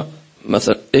 اللهم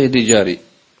مثلا اهدي جاري.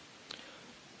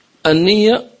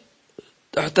 النية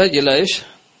تحتاج إلى إيش؟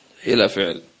 إلى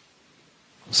فعل،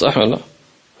 صح ولا؟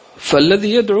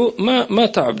 فالذي يدعو ما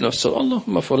تعب نفسه،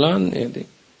 اللهم فلان يهدي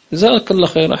جزاك الله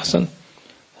خير أحسن،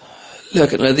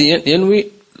 لكن الذي ينوي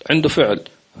عنده فعل.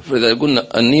 فإذا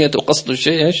قلنا النية قصد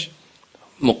الشيء إيش؟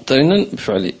 مقترنا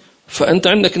بفعله. فأنت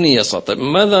عندك نية صادقة،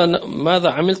 ماذا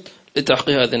عملت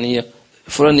لتحقيق هذه النية؟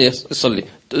 فلان يصلي،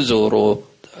 تزوره،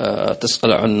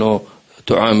 تسأل عنه،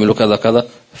 تعامل كذا كذا.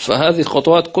 فهذه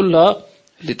الخطوات كلها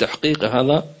لتحقيق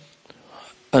هذا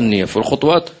النية.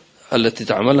 فالخطوات التي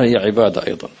تعملها هي عبادة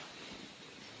أيضا.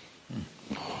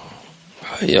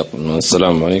 حياكم.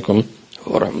 السلام عليكم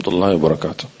ورحمة الله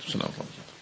وبركاته.